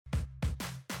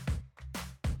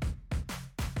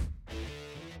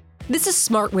This is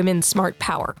Smart Women, Smart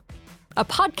Power, a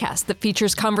podcast that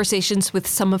features conversations with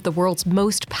some of the world's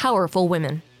most powerful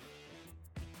women.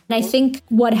 I think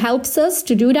what helps us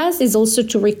to do that is also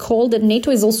to recall that NATO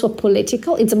is also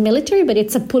it's a military, but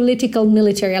it's a political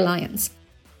military alliance.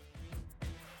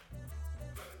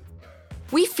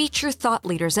 We feature thought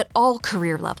leaders at all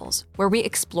career levels, where we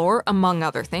explore, among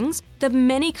other things, the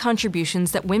many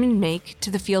contributions that women make to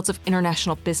the fields of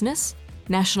international business,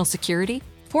 national security,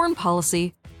 foreign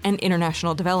policy, and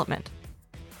international development.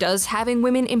 Does having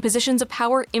women in positions of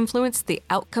power influence the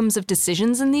outcomes of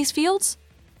decisions in these fields?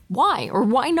 Why or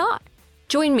why not?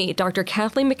 Join me, Dr.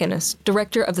 Kathleen McInnis,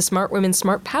 Director of the Smart Women,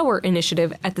 Smart Power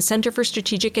Initiative at the Center for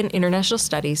Strategic and International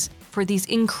Studies, for these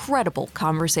incredible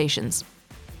conversations.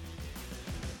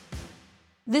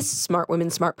 This Smart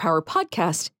Women, Smart Power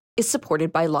podcast is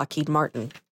supported by Lockheed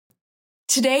Martin.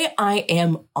 Today, I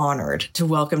am honored to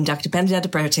welcome Dr. Benedetta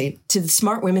Berti to the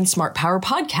Smart Women, Smart Power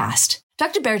podcast.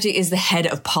 Dr. Berti is the head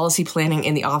of policy planning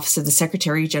in the Office of the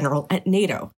Secretary General at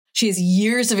NATO. She has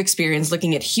years of experience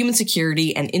looking at human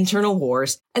security and internal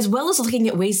wars, as well as looking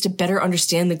at ways to better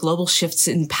understand the global shifts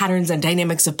in patterns and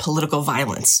dynamics of political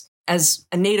violence. As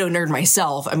a NATO nerd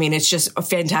myself, I mean, it's just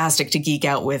fantastic to geek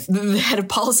out with the head of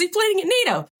policy planning at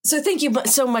NATO. So thank you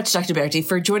so much, Dr. Berti,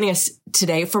 for joining us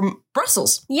today from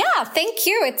Brussels. Yeah, thank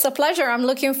you. It's a pleasure. I'm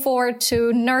looking forward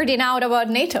to nerding out about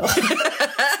NATO.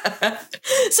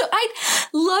 So I'd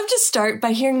love to start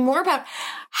by hearing more about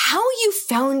how you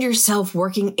found yourself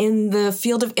working in the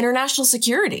field of international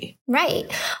security.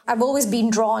 Right. I've always been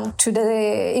drawn to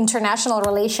the international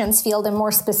relations field and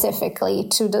more specifically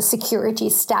to the security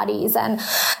studies. And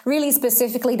really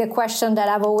specifically, the question that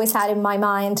I've always had in my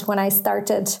mind when I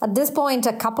started at this point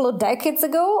a couple of decades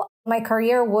ago, my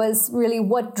career was really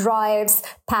what drives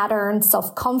patterns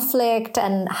of conflict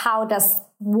and how does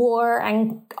war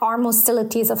and armed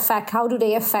hostilities how do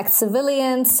they affect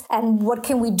civilians, and what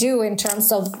can we do in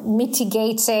terms of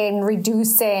mitigating,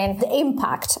 reducing the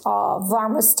impact of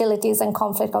armed hostilities and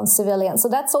conflict on civilians. So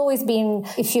that's always been,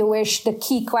 if you wish, the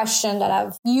key question that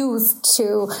I've used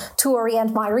to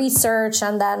orient my research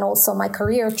and then also my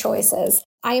career choices.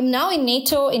 I am now in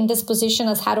NATO in this position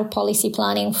as head of policy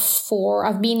planning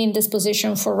I've been in this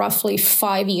position for roughly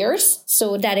 5 years.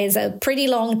 So that is a pretty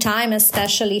long time,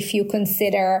 especially if you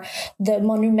consider the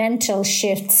monumental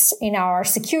shifts in our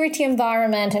security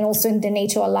environment and also in the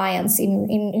NATO alliance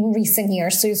in recent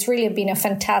years. So it's really been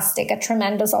a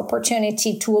tremendous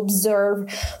opportunity to observe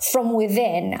from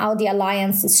within how the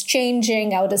alliance is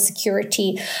changing, how the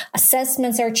security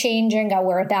assessments are changing, how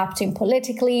we're adapting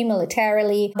politically,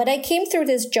 militarily. But I came through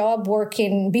this job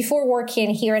before working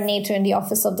here in NATO in the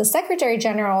Office of the Secretary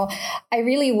General, I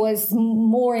really was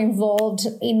more involved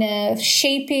in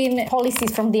shaping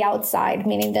policies from the outside,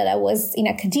 meaning that I was in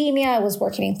academia, I was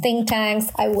working in think tanks,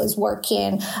 I was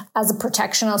working as a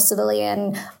protection of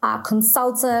civilian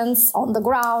consultants on the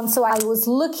ground. So I was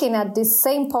looking at these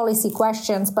same policy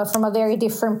questions, but from a very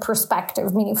different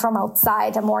perspective, meaning from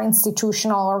outside, a more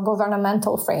institutional or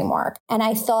governmental framework. And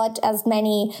I thought, as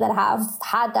many that have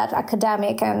had that academic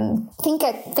and think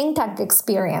tank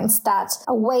experience, that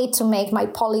a way to make my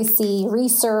policy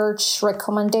research,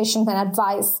 recommendations, and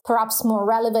advice perhaps more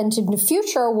relevant in the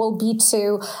future will be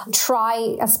to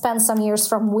try and spend some years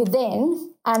from within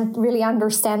and really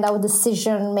understand how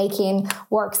decision-making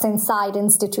works inside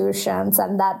institutions.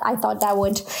 And that I thought that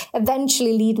would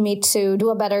eventually lead me to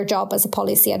do a better job as a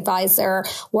policy advisor,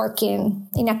 working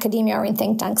in academia or in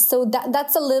think tanks. So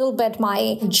that's a little bit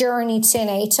my journey to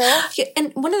NATO. Yeah,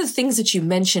 and one of the things that you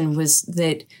mentioned was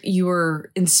that you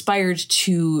were inspired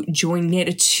to join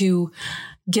NATO to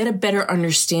get a better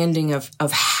understanding of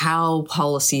how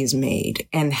policy is made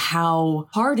and how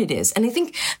hard it is. And I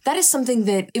think that is something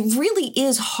that it really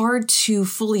is hard to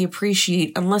fully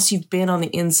appreciate unless you've been on the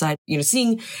inside,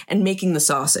 seeing and making the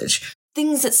sausage.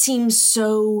 Things that seem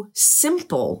so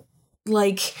simple,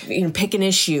 like, pick an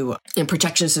issue,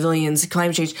 protection of civilians,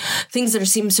 climate change, things that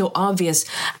seem so obvious.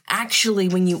 Actually,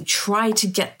 when you try to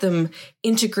get them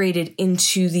integrated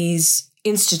into these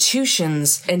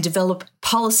institutions and develop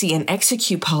policy and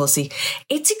execute policy,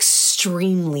 it's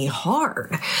extremely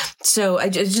hard. So I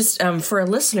just, for our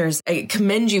listeners, I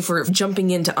commend you for jumping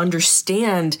in to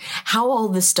understand how all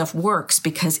this stuff works,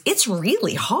 because it's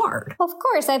really hard. Of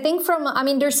course. I think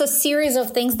there's a series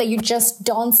of things that you just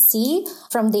don't see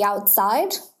from the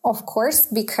outside. of course,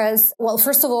 because, well,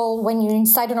 first of all, when you're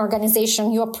inside an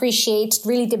organization, you appreciate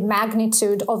really the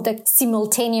magnitude of the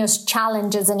simultaneous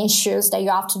challenges and issues that you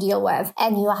have to deal with.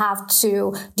 And you have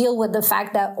to deal with the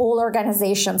fact that all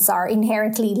organizations are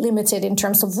inherently limited in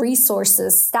terms of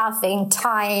resources, staffing,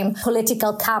 time,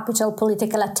 political capital,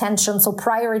 political attention. So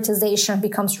prioritization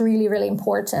becomes really, really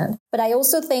important. But I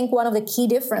also think one of the key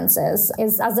differences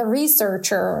is, as a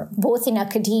researcher, both in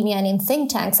academia and in think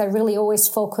tanks, I really always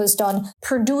focused on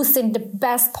producing the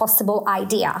best possible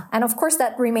idea. And of course,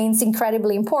 that remains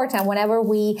incredibly important whenever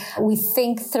we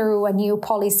think through a new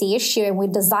policy issue and we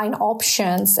design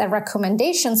options and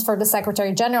recommendations for the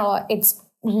Secretary General. It's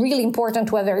really important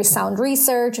to have very sound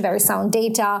research, very sound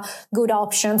data, good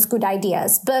options, good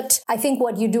ideas. But I think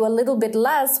what you do a little bit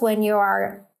less when you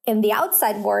are in the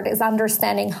outside world is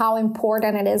understanding how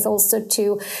important it is also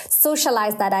to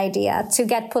socialize that idea, to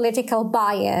get political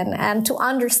buy-in, and to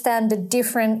understand the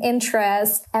different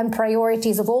interests and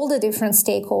priorities of all the different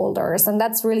stakeholders. And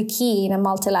that's really key in a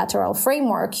multilateral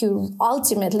framework.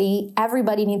 Ultimately,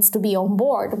 everybody needs to be on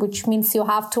board, which means you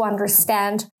have to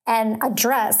understand and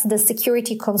address the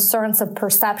security concerns and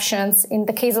perceptions, in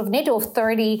the case of NATO, of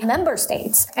 30 member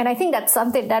states. And I think that's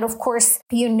something that, of course,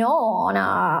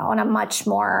 on a much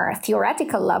more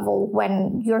theoretical level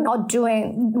when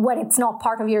it's not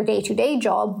part of your day-to-day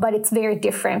job, but it's very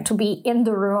different to be in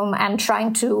the room and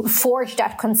trying to forge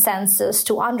that consensus,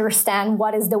 to understand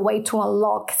what is the way to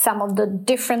unlock some of the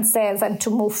differences and to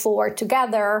move forward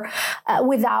together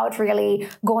without really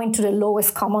going to the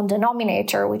lowest common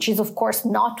denominator, which is, of course,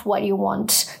 not what you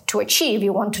want to achieve.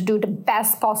 You want to do the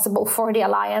best possible for the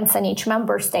alliance and each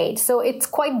member state. So it's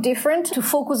quite different to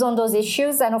focus on those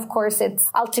issues. And of course,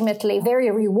 it's ultimately very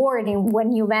rewarding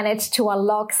when you manage to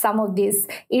unlock some of these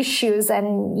issues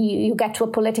and you get to a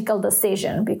political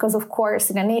decision. Because of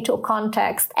course, in a NATO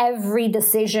context, every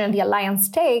decision the alliance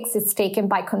takes is taken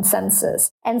by consensus.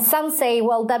 And some say,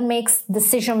 well, that makes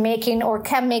decision-making or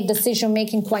can make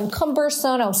decision-making quite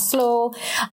cumbersome or slow.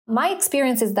 My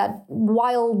experience is that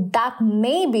while that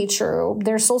may be true,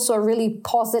 there's also a really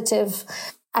positive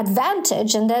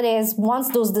advantage. And that is, once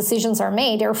those decisions are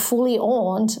made, they're fully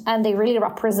owned and they really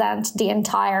represent the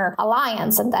entire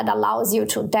alliance. And that allows you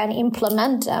to then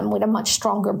implement them with a much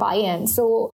stronger buy-in.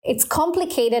 So it's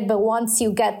complicated, but once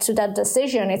you get to that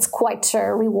decision, it's quite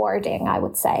rewarding, I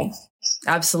would say.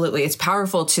 Absolutely. It's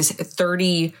powerful to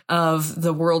 30 of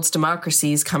the world's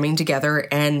democracies coming together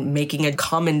and making a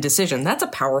common decision. That's a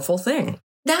powerful thing.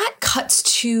 That cuts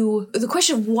to the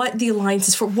question of what the alliance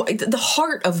is for, the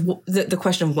heart of the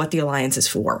question of what the alliance is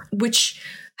for, which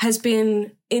has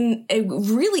been in a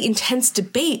really intense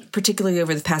debate, particularly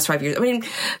over the past 5 years. I mean,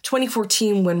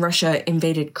 2014, when Russia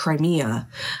invaded Crimea,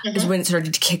 is when it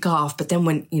started to kick off. But then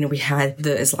when, we had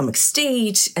the Islamic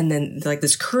State and then like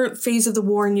this current phase of the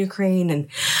war in Ukraine and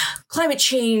climate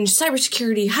change,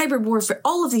 cybersecurity, hybrid warfare,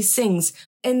 all of these things.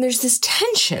 And there's this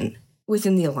tension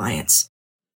within the alliance.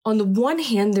 On the one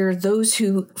hand, there are those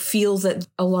who feel that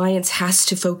alliance has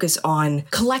to focus on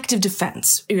collective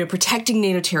defense, protecting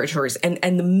NATO territories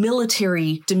and the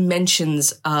military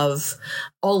dimensions of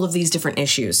all of these different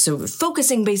issues. So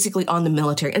focusing basically on the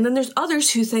military. And then there's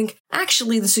others who think,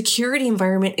 actually, the security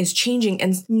environment is changing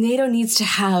and NATO needs to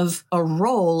have a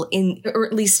role in, or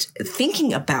at least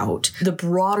thinking about the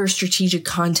broader strategic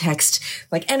context,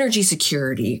 like energy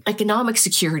security, economic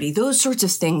security, those sorts of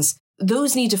things.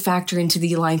 Those need to factor into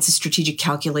the alliance's strategic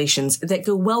calculations that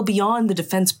go well beyond the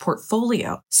defense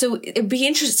portfolio. So I'd be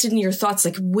interested in your thoughts,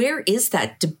 like where is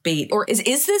that debate? Or is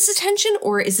this a tension,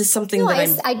 or is this something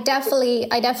I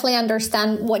definitely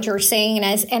understand what you're saying,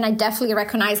 and I definitely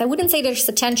recognize, I wouldn't say there's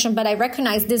a tension, but I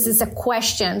recognize this is a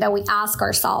question that we ask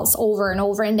ourselves over and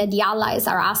over and that the allies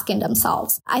are asking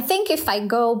themselves. I think if I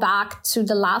go back to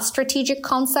the last strategic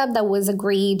concept that was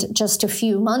agreed just a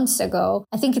few months ago,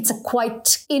 I think it's a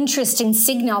quite interesting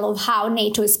signal of how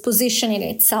NATO is positioning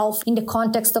itself in the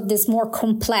context of this more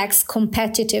complex,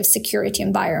 competitive security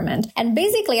environment. And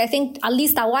basically, I think, at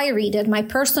least how I read it, my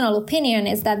personal opinion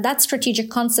is that strategic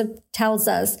concept tells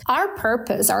us our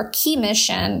purpose, our key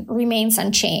mission remains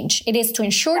unchanged. It is to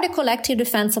ensure the collective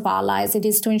defense of allies. It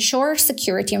is to ensure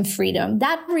security and freedom.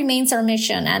 That remains our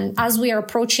mission. And as we are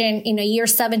approaching in a year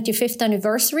 75th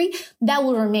anniversary, that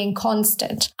will remain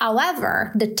constant.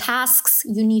 However, the tasks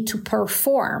you need to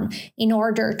perform in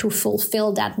order to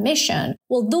fulfill that mission.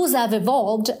 Well, those have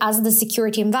evolved as the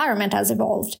security environment has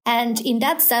evolved. And in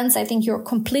that sense, I think you're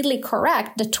completely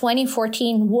correct. The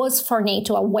 2014 was for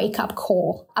NATO a wake-up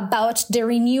call about the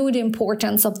renewed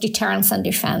importance of deterrence and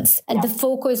defense, and the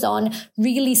focus on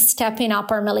really stepping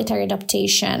up our military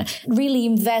adaptation, really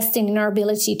investing in our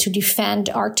ability to defend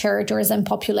our territories and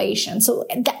population. So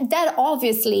that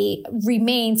obviously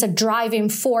remains a driving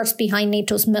force behind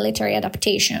NATO's military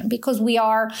adaptation, because we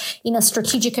are in a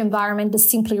strategic environment that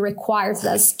simply requires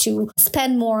us to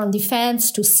spend more on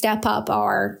defense, to step up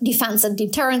our defense and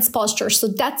deterrence posture. So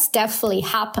that's definitely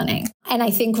happening. And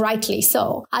I think rightly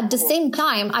so. At the same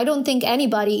time, I don't think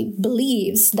anybody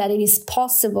believes that it is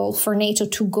possible for NATO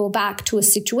to go back to a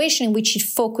situation in which it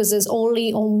focuses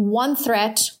only on one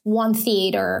threat, one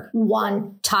theater,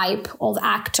 one type of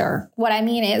actor. What I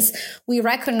mean is, we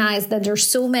recognize that there's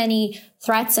so many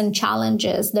threats and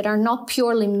challenges that are not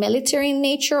purely military in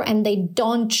nature, and they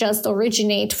don't just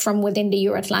originate from within the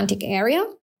Euro-Atlantic area.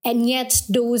 And yet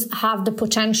those have the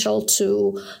potential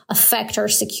to affect our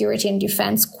security and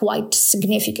defense quite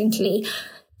significantly.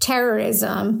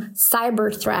 Terrorism,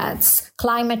 cyber threats,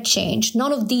 climate change,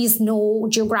 none of these know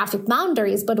geographic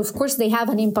boundaries, but of course they have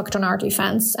an impact on our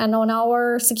defense and on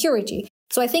our security.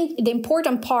 So I think the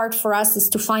important part for us is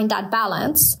to find that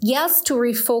balance. Yes, to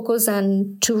refocus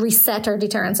and to reset our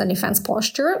deterrence and defense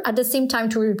posture. At the same time,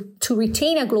 to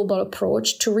retain a global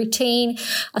approach, to retain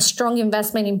a strong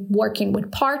investment in working with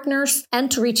partners,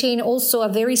 and to retain also a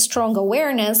very strong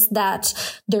awareness that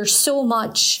there's so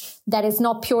much that is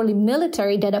not purely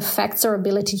military that affects our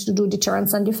ability to do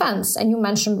deterrence and defense. And you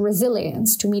mentioned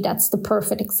resilience. To me, that's the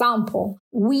perfect example.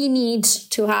 We need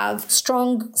to have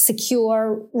strong,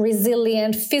 secure,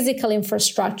 resilient physical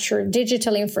infrastructure,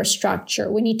 digital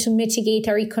infrastructure. We need to mitigate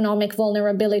our economic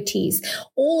vulnerabilities.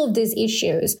 All of these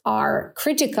issues are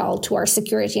critical to our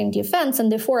security and defense.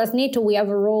 And therefore, as NATO, we have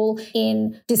a role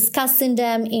in discussing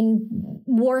them, in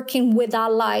working with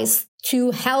allies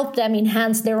to help them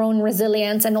enhance their own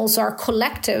resilience and also our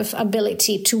collective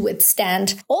ability to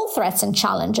withstand all threats and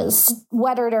challenges,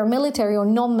 whether they're military or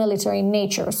non-military in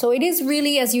nature. So it is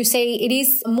really, as you say, it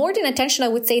is more than attention. I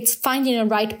would say it's finding a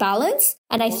right balance.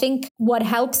 And I think what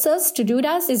helps us to do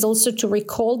that is also to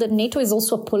recall that NATO is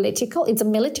also it's a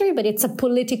military, but it's a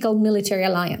political military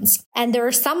alliance. And there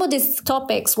are some of these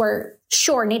topics where,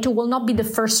 sure, NATO will not be the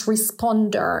first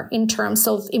responder in terms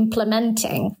of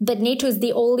implementing, but NATO is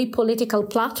the only political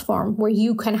platform where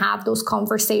you can have those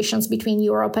conversations between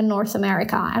Europe and North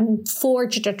America and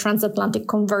forge the transatlantic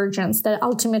convergence that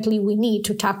ultimately we need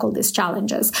to tackle these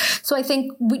challenges. So I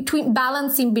think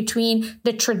balancing between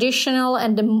the traditional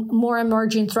and the more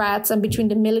emerging threats and between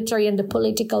the military and the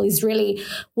political is really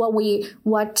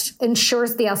what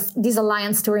ensures this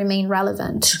alliance to remain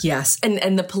relevant. Yes.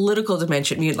 And the political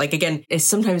dimension, like, again, I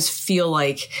sometimes feel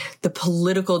like the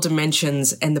political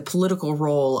dimensions and the political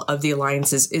role of the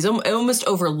alliances is almost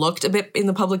overlooked a bit in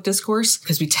the public discourse,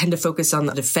 because we tend to focus on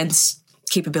the defense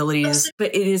capabilities,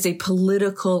 but it is a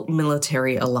political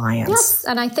military alliance. Yes.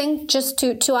 And I think just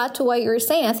to add to what you're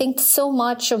saying, I think so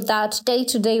much of that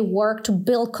day-to-day work to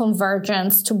build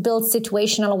convergence, to build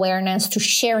situational awareness, to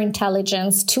share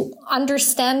intelligence, to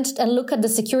understand and look at the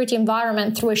security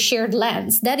environment through a shared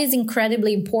lens, that is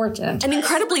incredibly important. And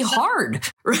incredibly hard,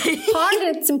 right?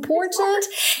 Hard, it's important.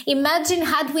 Imagine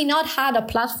had we not had a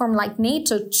platform like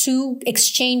NATO to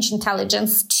exchange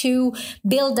intelligence, to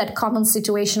build that common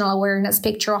situational awareness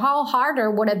picture, how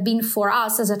harder would have been for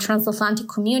us as a transatlantic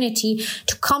community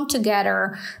to come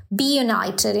together, be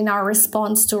united in our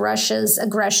response to Russia's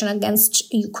aggression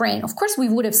against Ukraine. Of course, we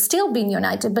would have still been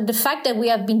united, but the fact that we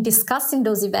have been discussing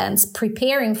those events,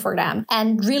 preparing for them,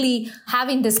 and really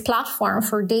having this platform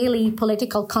for daily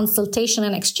political consultation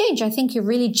and exchange, I think it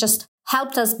really just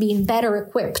helped us being better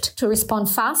equipped to respond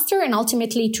faster and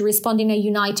ultimately to respond in a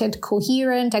united,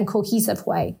 coherent, and cohesive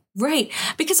way. Right.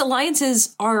 Because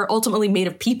alliances are ultimately made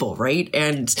of people, right?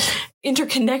 And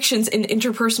interconnections and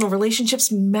interpersonal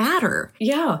relationships matter.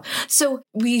 Yeah. So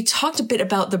we talked a bit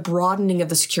about the broadening of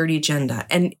the security agenda.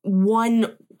 And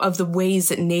one of the ways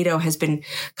that NATO has been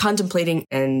contemplating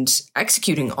and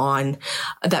executing on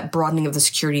that broadening of the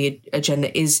security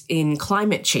agenda is in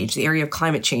climate change, the area of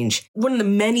climate change. One of the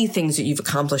many things that you've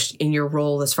accomplished in your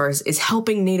role as far as is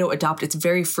helping NATO adopt its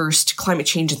very first climate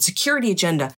change and security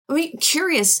agenda. I'm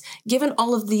curious, given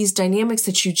all of these dynamics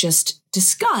that you just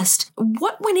discussed,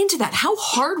 what went into that? How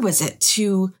hard was it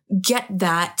to get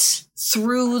that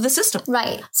through the system.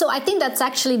 Right. So I think that's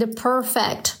actually the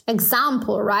perfect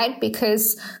example, right?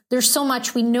 Because there's so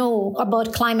much we know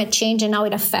about climate change and how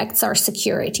it affects our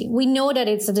security. We know that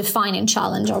it's a defining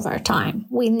challenge of our time.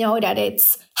 We know that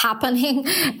it's happening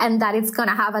and that it's going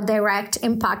to have a direct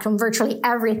impact on virtually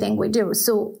everything we do.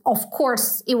 So of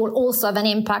course, it will also have an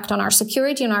impact on our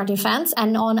security and our defense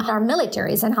and on our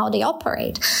militaries and how they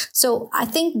operate. So I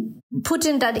think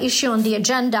putting that issue on the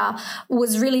agenda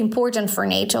was really important for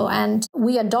NATO. And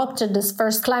we adopted this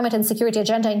first climate and security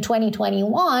agenda in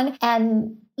 2021.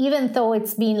 And even though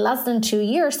it's been less than 2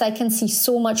 years, I can see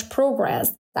so much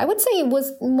progress. I would say it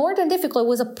was more than difficult. It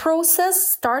was a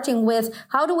process starting with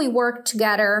how do we work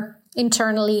together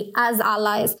internally as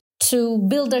allies to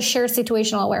build a shared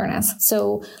situational awareness.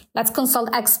 So let's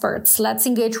consult experts. Let's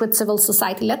engage with civil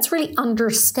society. Let's really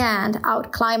understand how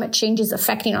climate change is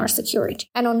affecting our security.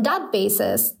 And on that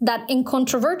basis, that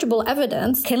incontrovertible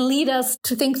evidence can lead us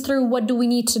to think through what do we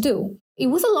need to do. It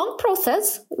was a long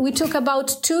process. We took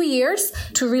about 2 years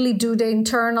to really do the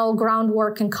internal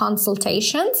groundwork and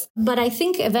consultations. But I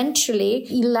think eventually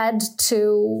it led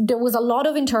to, there was a lot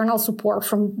of internal support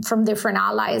from different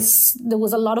allies. There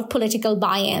was a lot of political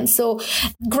buy-in. So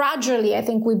gradually, I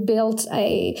think we built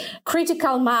a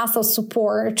critical mass of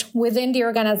support within the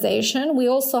organization. We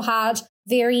also had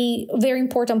very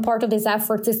important part of this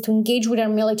effort is to engage with our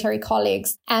military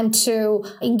colleagues and to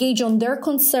engage on their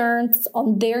concerns,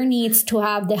 on their needs to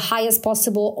have the highest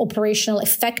possible operational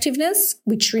effectiveness,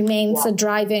 which remains a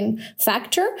driving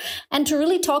factor, and to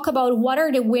really talk about what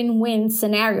are the win-win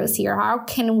scenarios here. How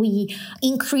can we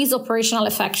increase operational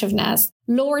effectiveness,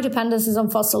 lower dependencies on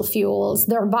fossil fuels,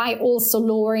 thereby also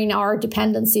lowering our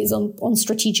dependencies on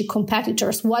strategic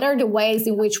competitors? What are the ways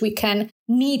in which we can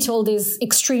meet all these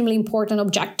extremely important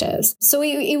objectives? So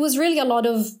it was really a lot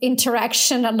of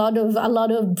interaction, a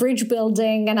lot of bridge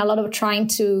building, and a lot of trying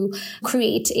to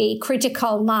create a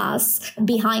critical mass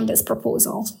behind this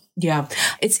proposal. Yeah.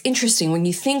 It's interesting when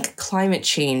you think climate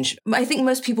change. I think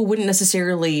most people wouldn't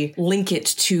necessarily link it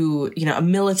to, a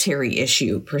military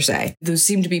issue per se. Those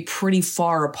seem to be pretty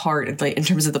far apart in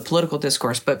terms of the political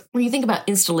discourse. But when you think about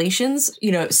installations,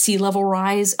 sea level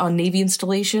rise on Navy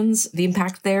installations, the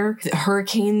impact there, the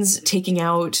hurricanes taking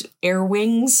out air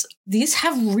wings, these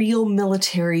have real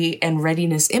military and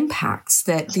readiness impacts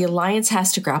that the alliance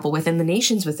has to grapple with and the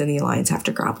nations within the alliance have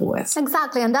to grapple with.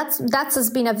 Exactly. And that has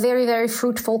been a very, very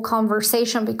fruitful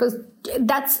conversation because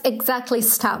that's exactly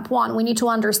step one. We need to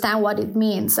understand what it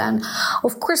means. And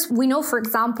of course, we know, for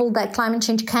example, that climate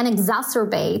change can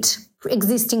exacerbate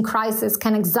existing crisis,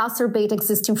 can exacerbate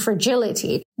existing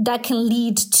fragility. That can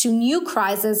lead to new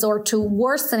crises or to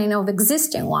worsening of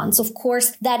existing ones. Of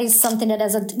course, that is something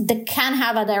that can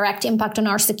have a direct impact on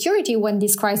our security when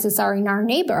these crises are in our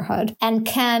neighborhood and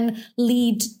can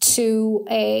lead to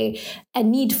a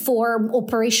need for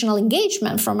operational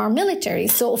engagement from our military.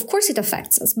 So of course it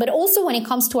affects us, but also when it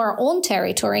comes to our own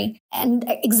territory. And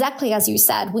exactly as you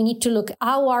said, we need to look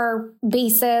how our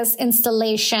bases,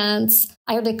 installations,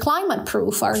 are they climate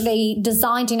proof? Are they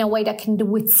designed in a way that can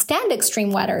withstand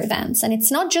extreme weather events? And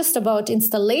it's not just about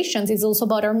installations, it's also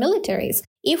about our militaries.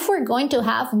 If we're going to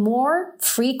have more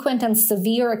frequent and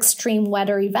severe extreme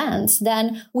weather events,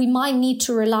 then we might need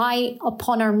to rely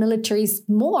upon our militaries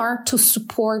more to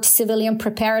support civilian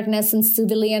preparedness and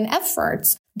civilian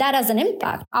efforts. That has an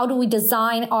impact. How do we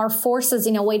design our forces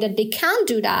in a way that they can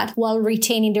do that while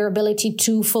retaining their ability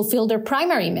to fulfill their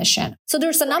primary mission? So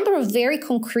there's a number of very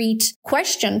concrete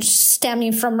questions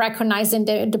stemming from recognizing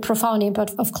the profound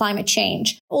impact of climate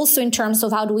change. Also in terms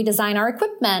of how do we design our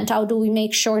equipment? How do we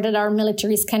make sure that our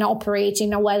militaries can operate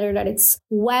in a weather that it's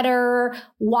wetter,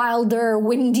 wilder,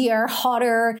 windier,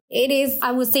 hotter? It is,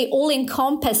 I would say,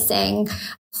 all-encompassing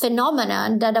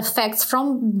phenomenon that affects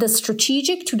from the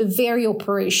strategic to the very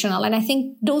operational. And I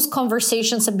think those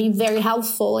conversations have been very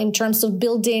helpful in terms of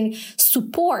building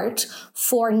support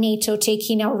for NATO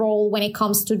taking a role when it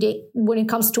comes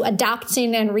to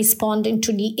adapting and responding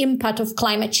to the impact of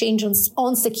climate change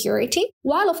on security,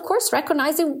 while of course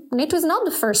recognizing NATO is not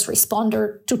the first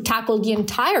responder to tackle the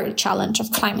entire challenge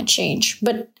of climate change,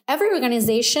 but every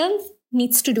organization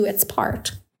needs to do its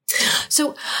part.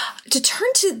 So to turn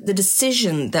to the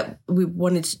decision that you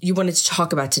wanted to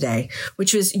talk about today,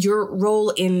 which was your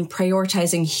role in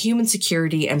prioritizing human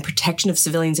security and protection of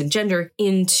civilians and gender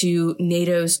into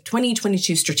NATO's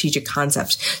 2022 strategic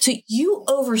concept. So you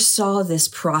oversaw this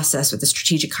process with the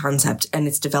strategic concept and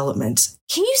its development.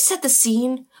 Can you set the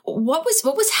scene? What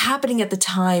was happening at the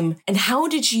time, and how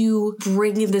did you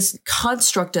bring this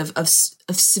construct of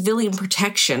civilian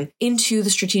protection into the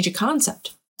strategic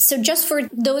concept? So just for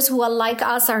those who are like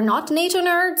us are not NATO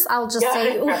nerds, I'll just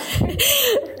say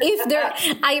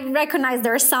I recognize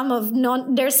there's some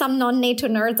non-NATO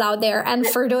nerds out there, and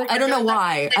for those I don't know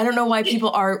why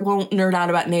people won't nerd out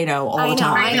about NATO all the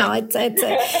time. I know it's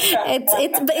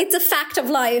a fact of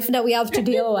life that we have to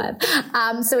deal with.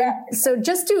 So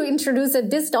just to introduce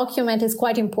it, this document is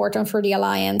quite important for the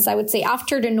alliance. I would say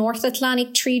after the North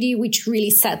Atlantic Treaty, which really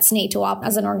sets NATO up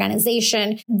as an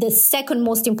organization, the second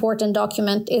most important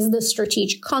document is the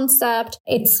strategic concept.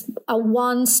 It's a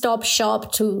one-stop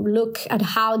shop to look at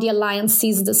how the alliance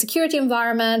sees the security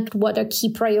environment, what the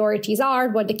key priorities are,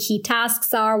 what the key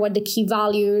tasks are, what the key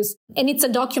values. And it's a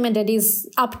document that is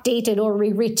updated or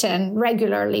rewritten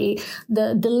regularly.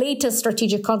 The latest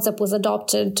strategic concept was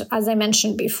adopted, as I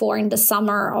mentioned before, in the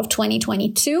summer of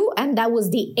 2022. And that was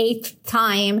the 8th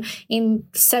time in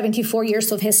 74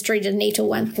 years of history that NATO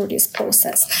went through this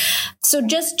process. So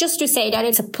just to say that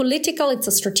it's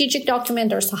a strategic document.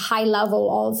 There's a high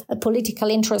level of a political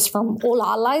interest from all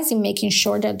allies in making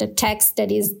sure that the text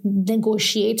that is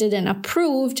negotiated and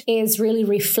approved is really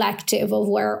reflective of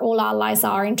where all allies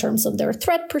are in terms of their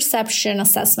threat perception,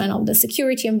 assessment of the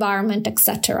security environment,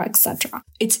 etc., etc.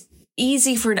 It's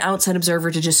easy for an outside observer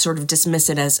to just sort of dismiss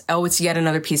it as, oh, it's yet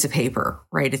another piece of paper,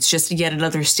 right? It's just yet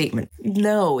another statement.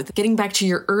 No, getting back to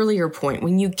your earlier point,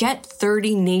 when you get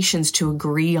 30 nations to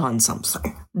agree on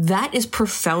something, that is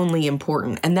profoundly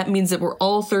important. And that means that we're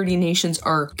all 30 nations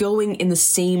are going in the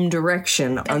same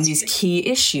direction on these key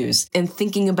issues and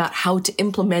thinking about how to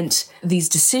implement these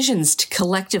decisions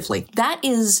collectively. That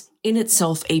is in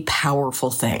itself a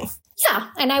powerful thing. Yeah.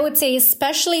 And I would say,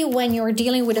 especially when you're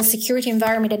dealing with a security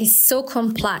environment that is so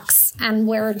complex and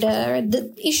where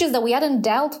the issues that we hadn't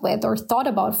dealt with or thought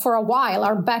about for a while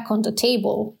are back on the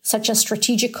table, such as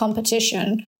strategic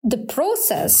competition. The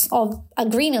process of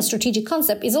agreeing a strategic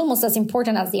concept is almost as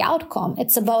important as the outcome.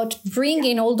 It's about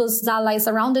bringing all those allies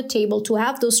around the table to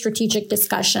have those strategic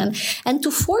discussions and to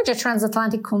forge a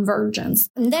transatlantic convergence.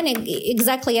 And then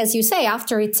exactly as you say,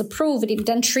 after it's approved, it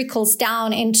then trickles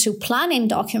down into planning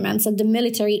documents at the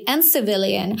military and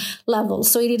civilian level.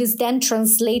 So it is then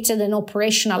translated and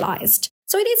operationalized.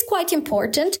 So it is quite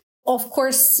important. Of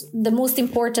course, the most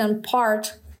important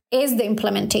part is the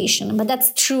implementation, but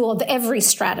that's true of every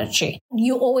strategy.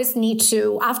 You always need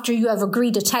to, after you have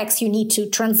agreed the text, you need to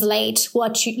translate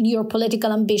your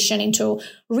political ambition into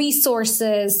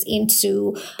resources,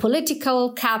 into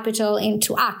political capital,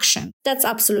 into action. That's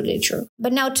absolutely true.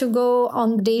 But now to go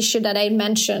on the issue that I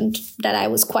mentioned, that I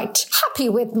was quite happy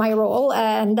with my role,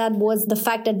 and that was the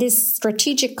fact that this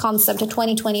strategic concept, the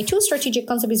 2022 strategic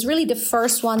concept, is really the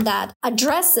first one that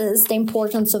addresses the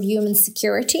importance of human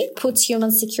security, puts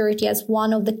human security as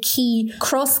one of the key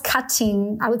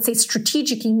cross-cutting, I would say,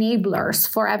 strategic enablers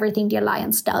for everything the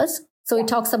alliance does. So it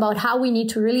talks about how we need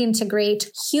to really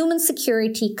integrate human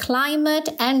security, climate,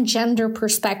 and gender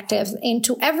perspectives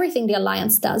into everything the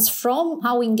alliance does, from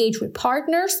how we engage with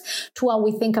partners to how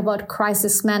we think about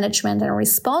crisis management and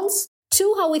response,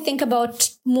 to how we think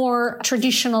about more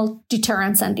traditional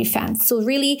deterrence and defense. So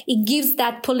really, it gives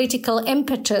that political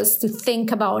impetus to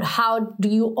think about how do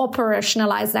you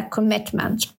operationalize that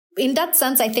commitment. In that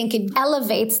sense, I think it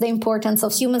elevates the importance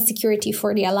of human security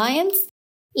for the alliance.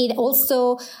 It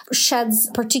also sheds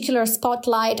particular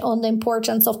spotlight on the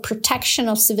importance of protection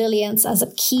of civilians as a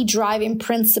key driving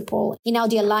principle in how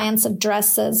the alliance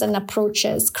addresses and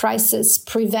approaches crisis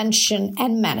prevention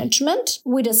and management,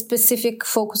 with a specific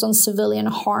focus on civilian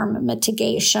harm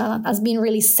mitigation as being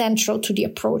really central to the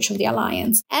approach of the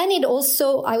alliance. And it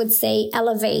also, I would say,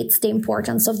 elevates the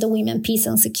importance of the women, peace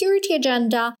and security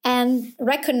agenda and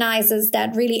recognizes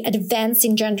that really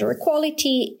advancing gender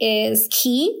equality is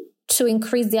key to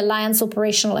increase the alliance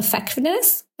operational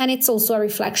effectiveness, and it's also a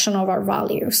reflection of our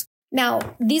values. Now,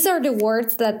 these are the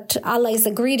words that allies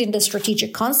agreed in the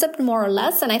strategic concept, more or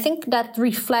less, and I think that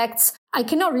reflects, I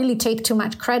cannot really take too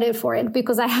much credit for it,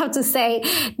 because I have to say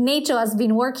NATO has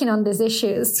been working on these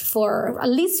issues for at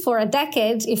least for a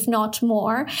decade, if not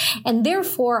more, and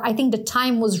therefore I think the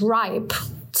time was ripe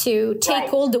to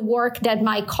take all the work that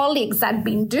my colleagues had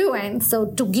been doing. So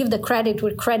to give the credit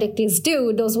where credit is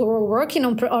due, those who were working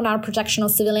on our protection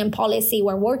of civilian policy,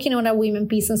 were working on our women,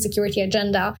 peace and security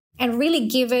agenda, and really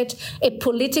give it a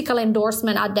political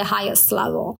endorsement at the highest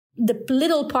level. The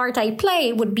little part I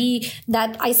play would be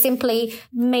that I simply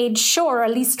made sure, at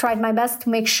least tried my best to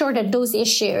make sure that those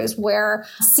issues were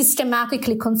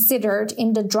systematically considered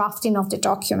in the drafting of the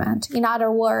document. In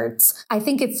other words, I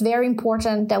think it's very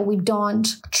important that we don't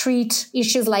treat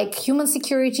issues like human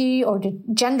security or the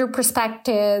gender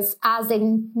perspectives as a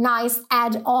nice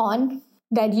add-on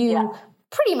that you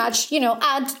pretty much,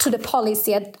 add to the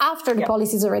policy after the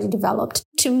policy is already developed.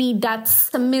 To me,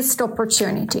 that's a missed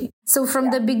opportunity. So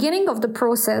from the beginning of the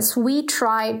process, we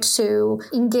tried to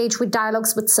engage with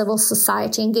dialogues with civil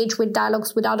society, engage with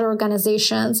dialogues with other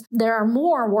organizations. There are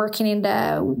more working in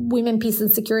the women, peace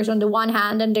and security on the one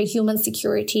hand and the human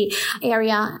security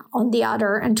area on the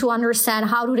other, and to understand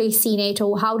how do they see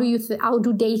NATO? How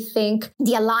do they think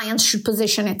the alliance should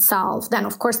position itself? Then,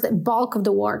 of course, the bulk of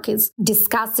the work is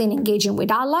discussing, engaging with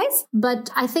allies. But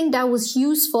I think that was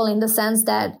useful in the sense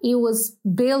that it was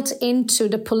built into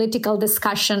the political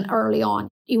discussion early on.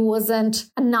 It wasn't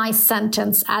a nice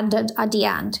sentence added at the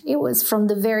end. It was from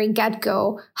the very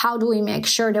get-go, how do we make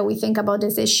sure that we think about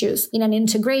these issues in an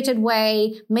integrated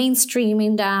way,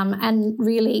 mainstreaming them, and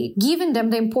really giving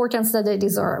them the importance that they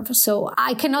deserve. So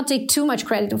I cannot take too much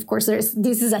credit. Of course,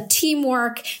 this is a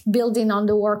teamwork building on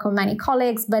the work of many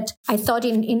colleagues, but I thought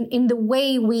in the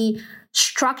way we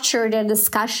structured the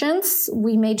discussions,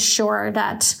 we made sure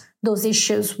that those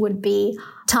issues would be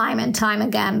time and time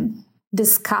again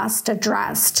discussed,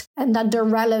 addressed, and that their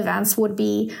relevance would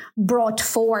be brought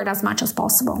forward as much as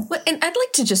possible. And I'd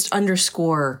like to just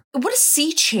underscore what a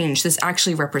sea change this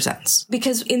actually represents.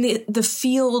 Because in the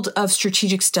field of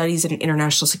strategic studies and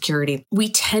international security, we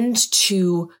tend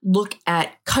to look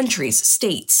at countries,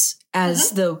 states,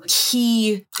 as the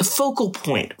key focal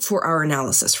point for our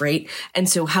analysis, right? And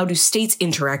so how do states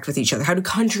interact with each other? How do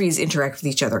countries interact with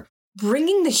each other?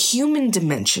 Bringing the human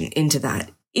dimension into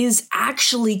that is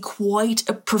actually quite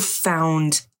a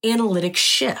profound analytic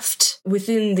shift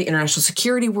within the international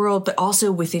security world, but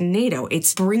also within NATO.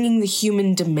 It's bringing the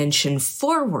human dimension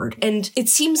forward. And it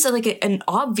seems like an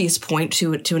obvious point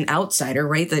to an outsider,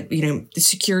 right? That,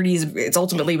 security it's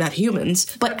ultimately about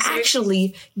humans, but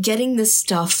actually getting this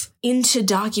stuff into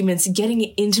documents, getting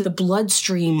it into the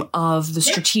bloodstream of the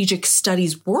strategic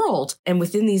studies world and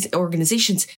within these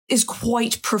organizations is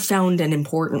quite profound and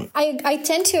important. I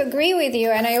tend to agree with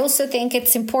you. And I also think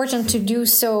it's important to do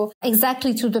so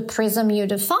exactly to the prism you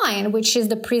define, which is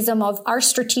the prism of our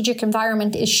strategic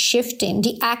environment is shifting.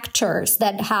 The actors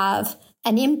that have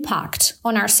an impact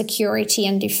on our security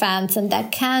and defense, and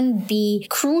that can be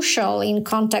crucial in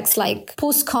contexts like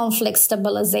post-conflict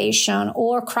stabilization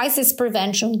or crisis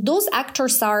prevention. Those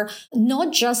actors are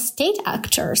not just state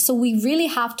actors. So we really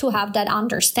have to have that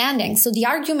understanding. So the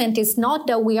argument is not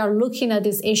that we are looking at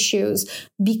these issues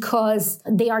because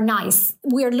they are nice.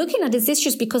 We are looking at these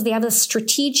issues because they have a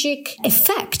strategic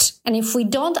effect. And if we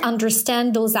don't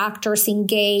understand those actors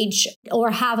engage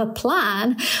or have a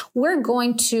plan, we're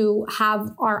going to have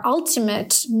our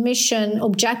ultimate mission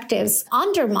objectives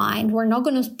undermined. We're not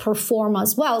going to perform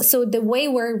as well. So the way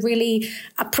we're really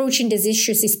approaching these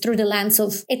issues is through the lens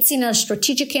of it's in a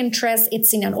strategic interest,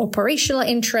 it's in an operational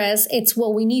interest, it's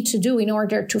what we need to do in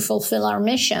order to fulfill our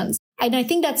missions. And I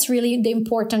think that's really the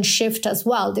important shift as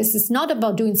well. This is not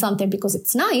about doing something because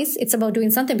it's nice. It's about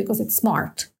doing something because it's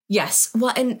smart. Yes.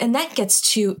 Well, and that gets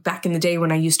to back in the day when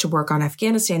I used to work on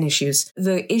Afghanistan issues,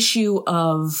 the issue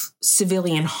of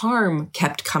civilian harm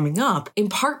kept coming up, in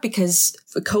part because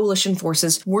coalition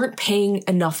forces weren't paying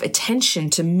enough attention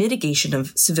to mitigation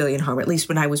of civilian harm, at least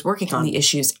when I was working on the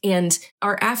issues. And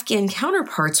our Afghan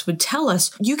counterparts would tell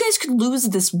us, you guys could lose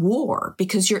this war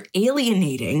because you're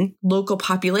alienating local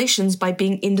populations by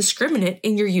being indiscriminate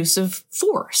in your use of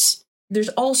force. There's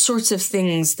all sorts of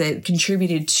things that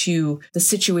contributed to the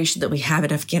situation that we have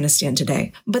in Afghanistan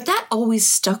today. But that always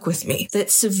stuck with me,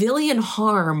 that civilian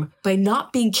harm, by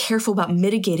not being careful about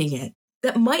mitigating it,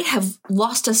 that might have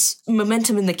lost us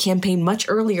momentum in the campaign much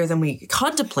earlier than we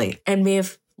contemplate and may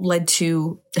have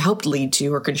helped lead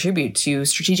to or contribute to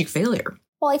strategic failure.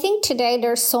 Well, I think today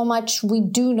there's so much we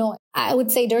do know. I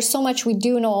would say there's so much we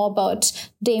do know about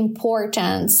the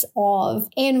importance of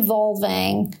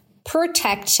involving,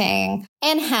 protecting,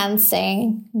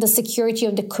 enhancing the security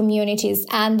of the communities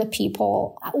and the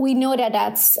people. We know that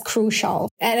that's crucial.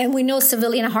 And we know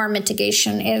civilian harm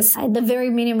mitigation is at the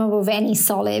very minimum of any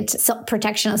solid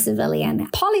protection of civilian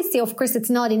policy. Of course,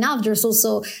 it's not enough. There's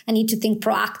also a need to think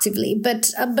proactively.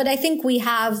 But I think we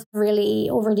have really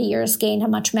over the years gained a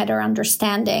much better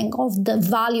understanding of the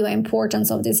value and importance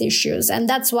of these issues. And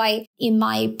that's why in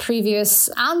my previous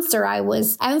answer, I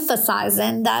was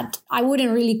emphasizing that I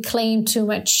wouldn't really claim too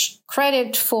much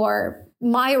credit for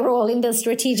my role in the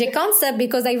strategic concept,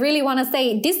 because I really want to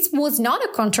say this was not a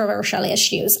controversial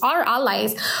issue. Our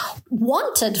allies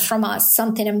wanted from us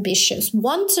something ambitious,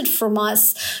 wanted from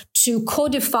us to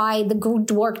codify the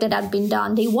good work that had been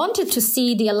done. They wanted to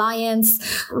see the alliance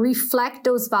reflect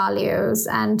those values.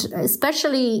 And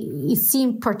especially it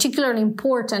seemed particularly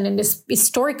important in this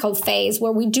historical phase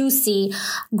where we do see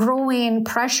growing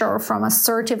pressure from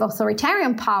assertive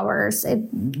authoritarian powers.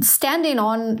 Standing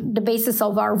on the basis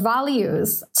of our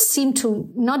values seemed to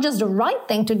not just the right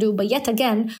thing to do, but yet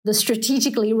again, the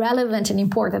strategically relevant and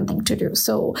important thing to do.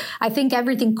 So I think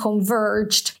everything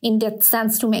converged in that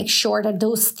sense to make sure that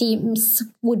those themes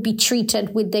would be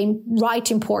treated with the right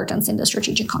importance in the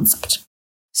strategic concept.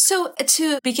 So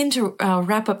to begin to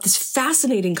wrap up this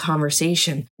fascinating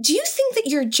conversation, do you think that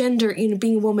your gender,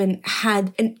 being a woman,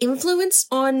 had an influence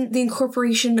on the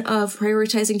incorporation of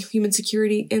prioritizing human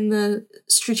security in the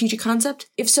strategic concept?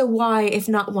 If so, why? If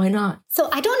not, why not? So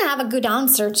I don't have a good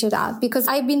answer to that because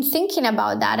I've been thinking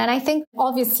about that. And I think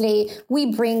obviously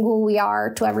we bring who we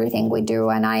are to everything we do.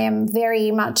 And I am very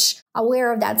much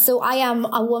aware of that. So I am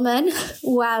a woman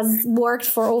who has worked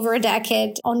for over a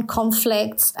decade on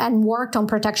conflicts and worked on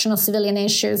protection of civilian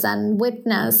issues and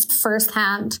witnessed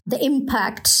firsthand the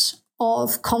impact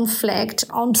of conflict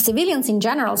on civilians in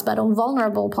general, but on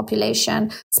vulnerable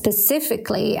population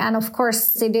specifically. And of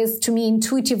course, it is to me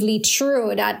intuitively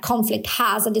true that conflict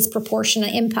has a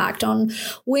disproportionate impact on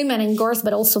women and girls,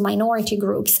 but also minority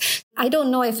groups. I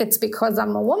don't know if it's because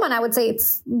I'm a woman. I would say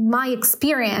it's my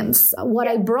experience, what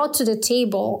I brought to the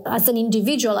table as an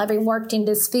individual, having worked in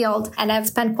this field. And I've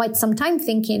spent quite some time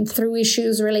thinking through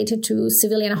issues related to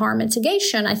civilian harm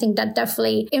mitigation. I think that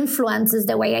definitely influences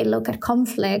the way I look at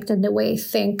conflict and the way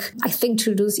I think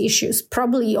through those issues.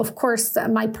 Probably, of course,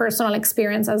 my personal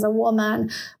experience as a woman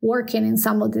working in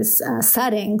some of these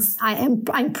settings,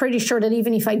 I'm pretty sure that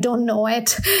even if I don't know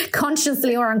it,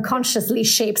 consciously or unconsciously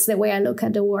shapes the way I look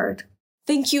at the world.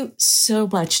 Thank you so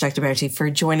much, Dr. Berti, for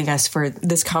joining us for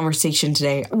this conversation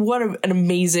today. What an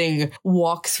amazing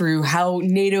walk through how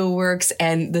NATO works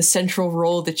and the central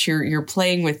role that you're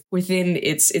playing within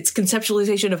its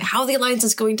conceptualization of how the alliance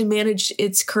is going to manage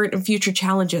its current and future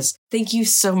challenges. Thank you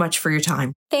so much for your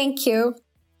time. Thank you.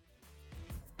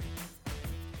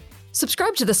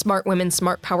 Subscribe to the Smart Women,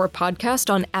 Smart Power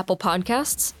podcast on Apple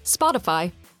Podcasts,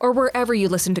 Spotify, or wherever you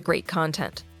listen to great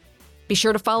content. Be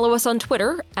sure to follow us on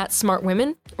Twitter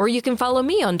 @SmartWomen, or you can follow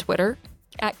me on Twitter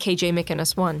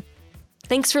 @KJMcInnis1.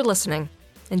 Thanks for listening,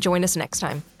 and join us next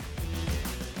time.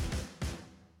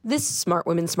 This Smart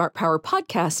Women, Smart Power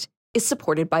podcast is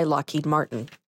supported by Lockheed Martin.